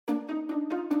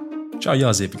Ciao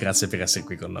Josip, grazie per essere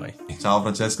qui con noi. Ciao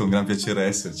Francesco, un gran piacere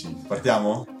esserci.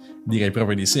 Partiamo? Direi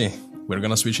proprio di sì. We're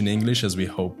gonna switch in English as we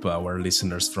hope our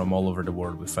listeners from all over the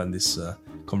world will find this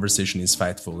conversation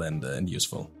insightful and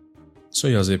useful. So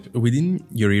Josip, within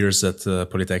your years at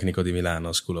Politecnico di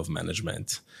Milano School of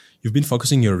Management, you've been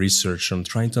focusing your research on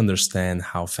trying to understand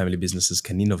how family businesses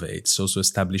can innovate, so to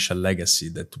establish a legacy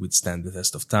that withstand the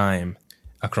test of time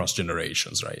across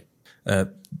generations, right?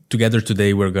 Together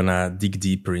today, we're gonna dig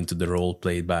deeper into the role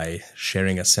played by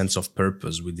sharing a sense of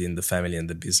purpose within the family and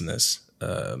the business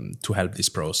to help this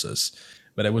process.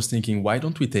 But I was thinking, why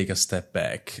don't we take a step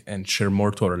back and share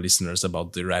more to our listeners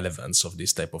about the relevance of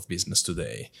this type of business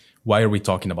today? Why are we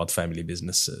talking about family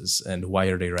businesses and why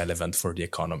are they relevant for the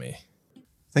economy?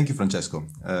 Thank you, Francesco.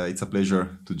 It's a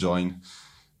pleasure to join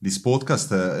this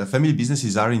podcast. Family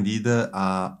businesses are indeed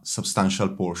a substantial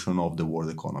portion of the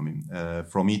world economy,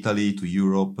 from Italy to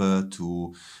Europe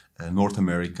to North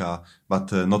America,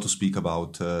 but not to speak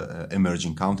about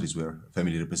emerging countries where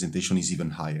family representation is even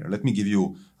higher. Let me give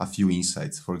you a few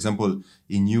insights. For example,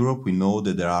 in Europe, we know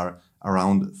that there are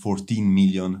around 14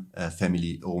 million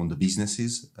family-owned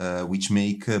businesses, which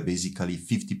make basically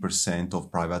 50%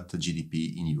 of private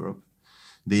GDP in Europe.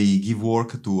 They give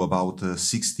work to about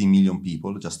 60 million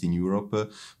people just in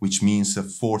Europe, which means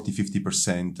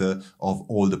 40-50% of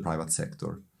all the private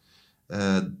sector.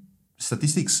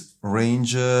 Statistics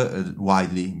range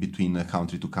widely between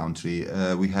country to country.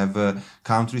 We have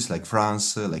countries like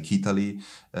France, like Italy,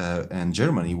 and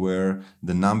Germany, where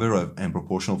the number of and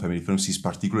proportion of family firms is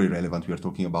particularly relevant. We are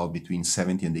talking about between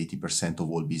 70 and 80%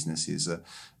 of all businesses,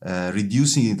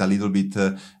 reducing it a little bit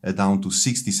down to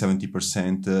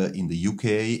 60-70% in the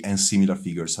UK, and similar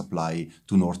figures apply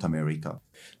to North America.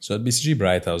 So at BCG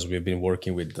Brighthouse, we've been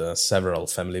working with several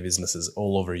family businesses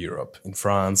all over Europe, in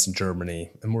France, in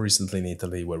Germany, and more recently in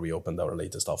Italy, where we opened our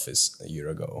latest office a year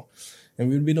ago. And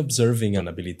we've been observing an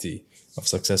ability of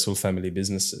successful family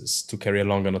businesses to carry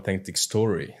along an authentic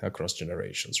story across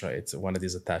generations, right? One that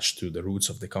is attached to the roots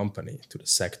of the company, to the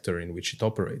sector in which it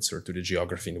operates, or to the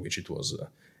geography in which it was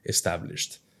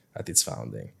established at its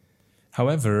founding.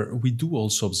 However, we do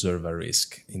also observe a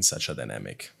risk in such a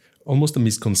dynamic. Almost a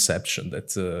misconception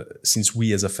that since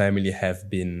we as a family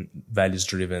have been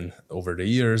values-driven over the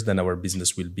years, then our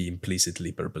business will be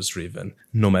implicitly purpose-driven,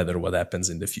 no matter what happens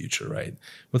in the future, right?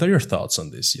 What are your thoughts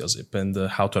on this, Josip, and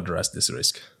how to address this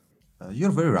risk?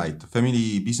 You're very right.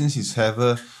 Family businesses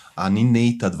have an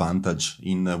innate advantage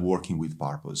in working with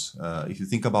purpose. If you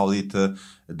think about it,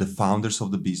 the founders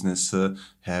of the business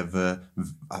have a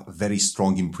very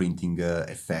strong imprinting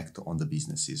effect on the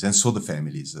businesses, and so the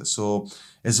families. So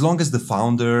as long as the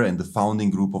founder and the founding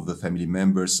group of the family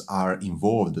members are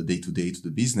involved day to day to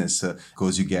the business,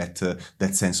 because you get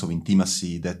that sense of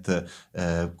intimacy, that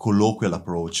colloquial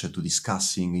approach to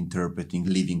discussing, interpreting,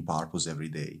 living purpose every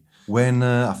day. When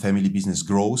a family business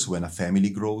grows, when a family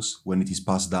grows, when it is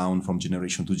passed down from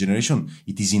generation to generation,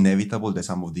 it is inevitable that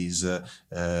some of these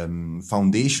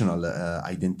foundational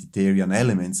identitarian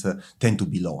elements tend to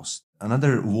be lost.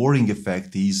 Another worrying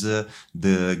effect is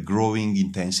the growing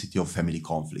intensity of family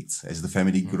conflicts. As the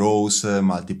family grows,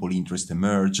 multiple interests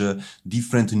emerge,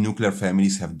 different nuclear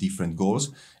families have different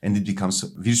goals, and it becomes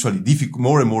virtually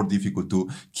more and more difficult to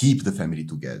keep the family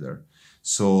together.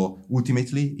 So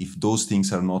ultimately, if those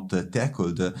things are not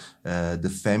tackled,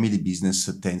 the family business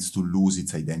tends to lose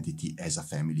its identity as a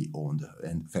family-owned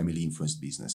and family-influenced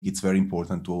business. It's very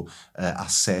important to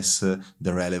assess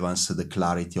the relevance, the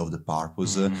clarity of the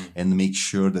purpose, and make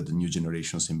sure that the new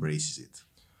generations embraces it.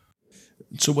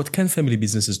 So what can family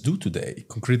businesses do today,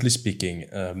 concretely speaking,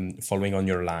 following on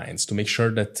your lines, to make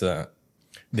sure that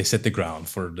they set the ground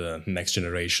for the next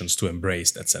generations to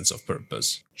embrace that sense of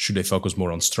purpose? Should they focus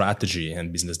more on strategy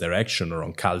and business direction, or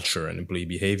on culture and employee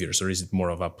behaviors, or is it more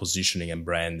of a positioning and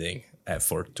branding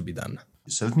effort to be done?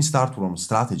 So let me start from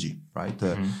strategy, right?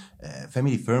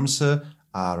 Family firms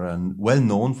are well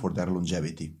known for their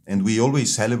longevity, and we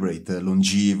always celebrate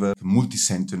longevity,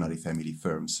 multi-centenary family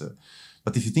firms.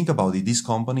 But if you think about it, these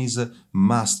companies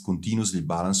must continuously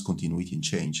balance continuity and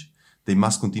change. They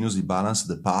must continuously balance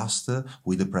the past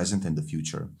with the present and the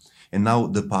future. And now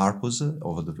the purpose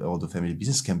of the family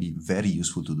business can be very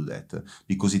useful to do that,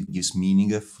 because it gives meaning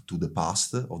to the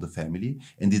past of the family,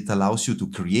 and it allows you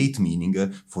to create meaning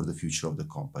for the future of the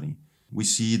company. We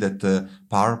see that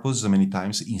purpose many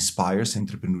times inspires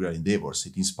entrepreneurial endeavors.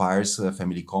 It inspires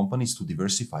family companies to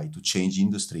diversify, to change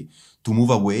industry, to move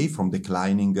away from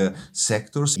declining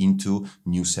sectors into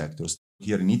new sectors.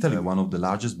 Here in Italy, one of the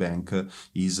largest banks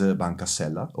is Banca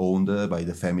Sella, owned by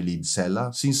the family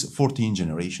Sella since 14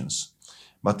 generations.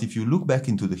 But if you look back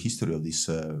into the history of this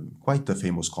quite a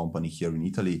famous company here in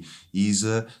Italy, is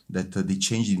that they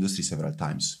changed the industry several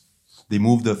times. They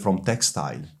moved from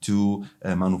textile to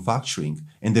manufacturing,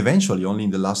 and eventually only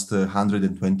in the last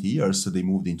 120 years, they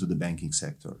moved into the banking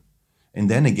sector. And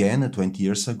then again, 20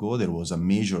 years ago, there was a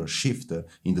major shift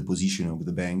in the positioning of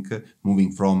the bank,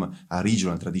 moving from a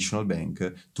regional traditional bank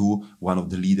to one of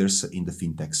the leaders in the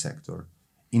fintech sector.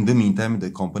 In the meantime,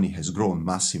 the company has grown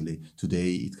massively.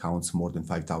 Today, it counts more than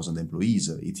 5,000 employees.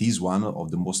 It is one of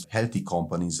the most healthy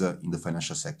companies in the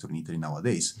financial sector in Italy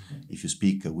nowadays. Mm-hmm. If you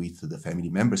speak with the family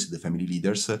members, the family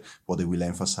leaders, what they will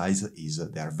emphasize is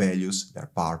their values,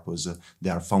 their purpose,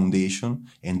 their foundation,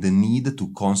 and the need to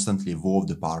constantly evolve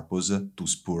the purpose to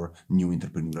spur new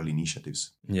entrepreneurial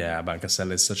initiatives. Yeah, Banca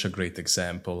Sella is such a great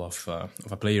example of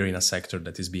a player in a sector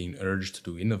that is being urged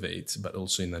to innovate, but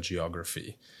also in a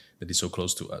geography that is so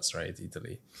close to us, right?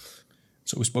 Italy.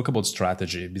 So we spoke about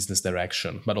strategy, business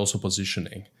direction, but also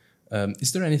positioning.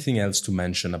 Is there anything else to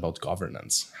mention about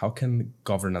governance? How can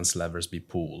governance levers be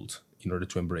pulled in order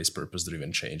to embrace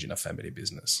purpose-driven change in a family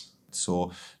business?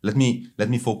 So let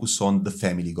me focus on the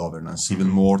family governance even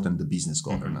more than the business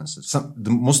governance.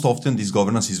 Most often this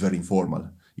governance is very informal.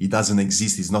 It doesn't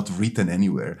exist. It's not written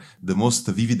anywhere. The most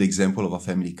vivid example of a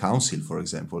family council, for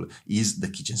example, is the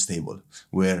kitchen table,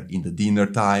 where in the dinner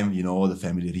time, the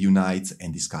family reunites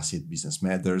and discusses business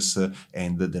matters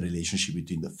and the relationship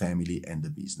between the family and the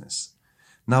business.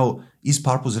 Now, is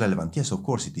purpose relevant? Yes, of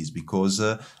course it is, because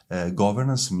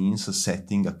governance means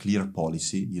setting a clear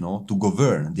policy, to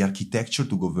govern, the architecture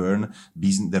to govern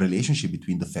the relationship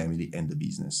between the family and the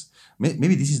business.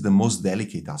 Maybe this is the most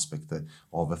delicate aspect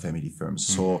of family firms.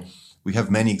 Mm-hmm. So we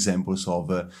have many examples of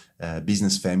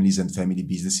business families and family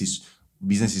businesses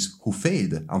who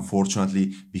failed,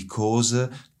 unfortunately, because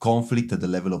conflict at the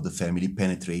level of the family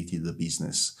penetrated the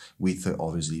business with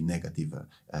obviously negative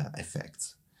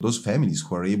effects. Those families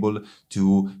who are able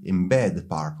to embed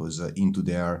purpose into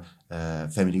their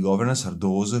family governance are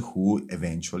those who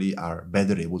eventually are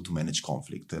better able to manage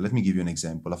conflict. Let me give you an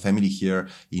example. A family here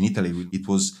in Italy, it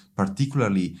was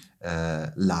particularly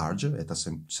large at a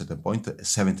certain point,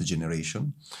 seventh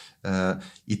generation.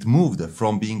 It moved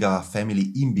from being a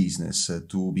family in business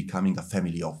to becoming a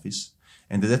family office.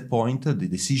 And at that point, the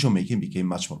decision-making became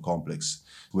much more complex.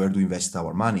 Where to invest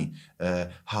our money,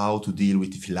 how to deal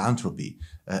with philanthropy,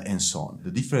 and so on.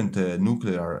 The different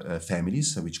nuclear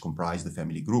families, which comprise the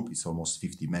family group, it's almost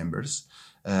 50 members,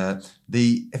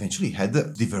 they eventually had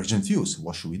divergent views.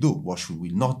 What should we do? What should we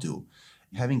not do?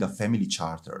 Having a family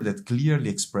charter that clearly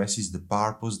expresses the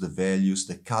purpose, the values,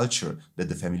 the culture that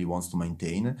the family wants to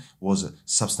maintain was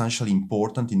substantially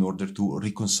important in order to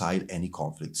reconcile any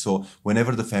conflict. So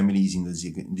whenever the family is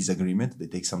in disagreement, they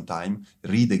take some time,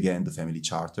 read again the family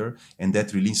charter, and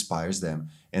that really inspires them.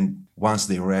 And once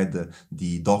they read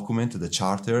the document, the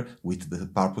charter, with the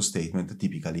purpose statement,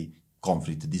 typically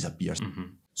conflict disappears. Mm-hmm.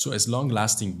 So as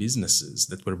long-lasting businesses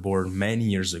that were born many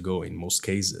years ago in most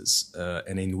cases,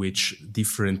 and in which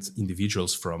different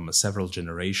individuals from several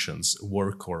generations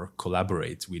work or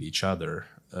collaborate with each other,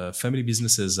 family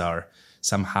businesses are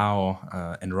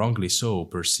somehow, and wrongly so,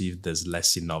 perceived as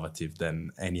less innovative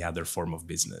than any other form of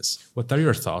business. What are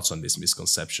your thoughts on this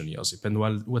misconception, Josip? And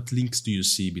what links do you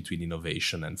see between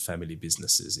innovation and family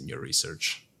businesses in your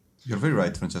research? You're very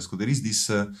right, Francesco. There is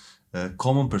this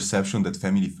common perception that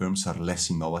family firms are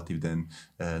less innovative than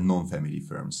non-family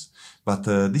firms. But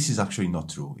this is actually not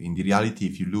true. In the reality,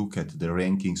 if you look at the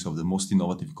rankings of the most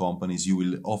innovative companies, you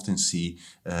will often see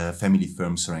family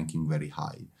firms ranking very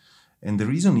high. And the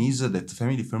reason is that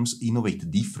family firms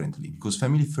innovate differently, because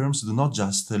family firms do not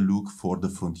just look for the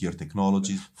frontier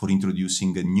technologies, for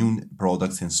introducing new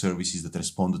products and services that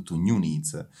respond to new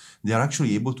needs. They are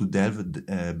actually able to delve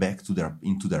back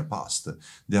into their past.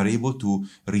 They are able to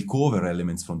recover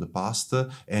elements from the past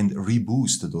and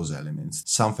reboost those elements.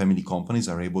 Some family companies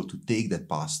are able to take that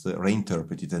past,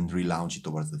 reinterpret it, and relaunch it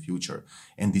towards the future.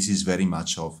 And this is very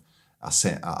much of a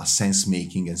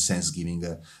sense-making and sense-giving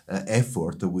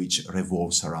effort which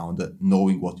revolves around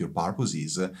knowing what your purpose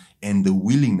is and the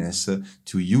willingness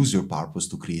to use your purpose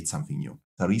to create something new.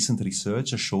 A recent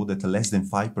research showed that less than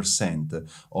 5%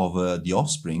 of the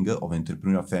offspring of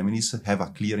entrepreneurial families have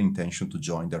a clear intention to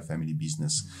join their family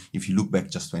business. Mm-hmm. If you look back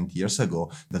just 20 years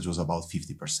ago, that was about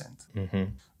 50%. Mm-hmm.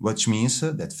 Which means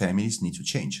that families need to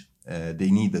change. They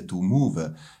need to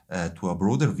move to a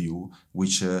broader view,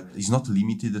 which is not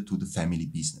limited to the family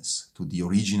business, to the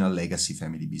original legacy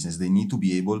family business. They need to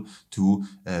be able to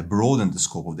broaden the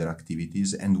scope of their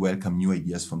activities and welcome new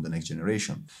ideas from the next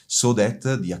generation, so that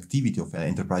the activity of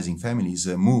enterprising families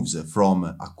moves from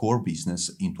a core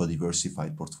business into a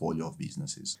diversified portfolio of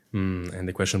businesses. And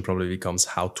the question probably becomes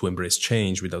how to embrace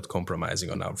change without compromising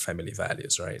on our family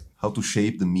values, right? How to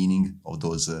shape the meaning of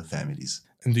those families.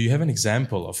 And do you have an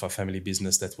example of a family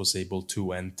business that was able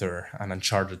to enter an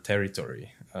uncharted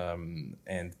territory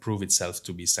and prove itself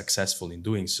to be successful in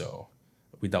doing so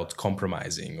without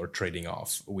compromising or trading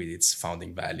off with its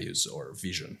founding values or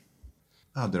vision?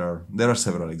 There are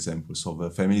several examples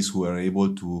of families who are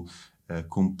able to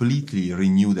completely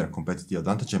renew their competitive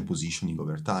advantage and positioning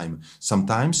over time.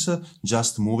 Sometimes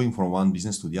just moving from one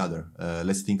business to the other.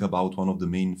 Let's think about one of the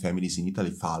main families in Italy,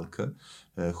 Falk,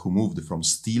 who moved from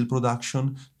steel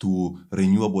production to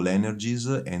renewable energies,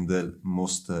 and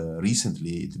most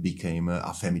recently it became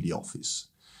a family office.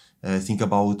 Think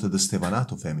about the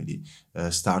Stevanato family,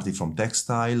 started from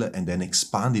textile and then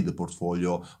expanded the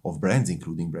portfolio of brands,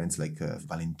 including brands like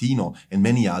Valentino and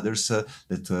many others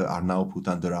that are now put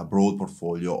under a broad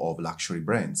portfolio of luxury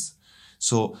brands.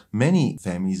 So many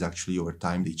families actually over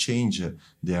time, they change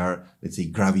their, let's say,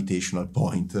 gravitational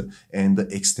point and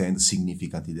extend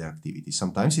significantly their activity.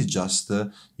 Sometimes it's just,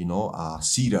 a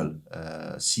serial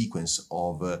sequence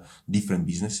of different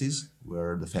businesses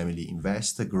where the family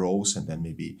invests, grows, and then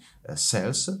maybe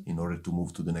sells in order to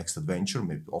move to the next adventure,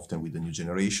 maybe often with the new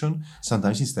generation.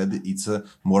 Sometimes instead it's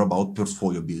more about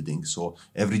portfolio building. So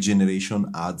every generation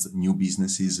adds new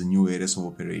businesses, new areas of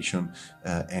operation,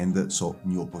 and so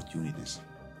new opportunities.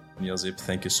 Josip,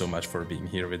 thank you so much for being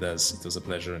here with us. It was a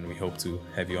pleasure, and we hope to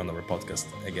have you on our podcast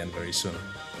again very soon.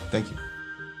 Thank you.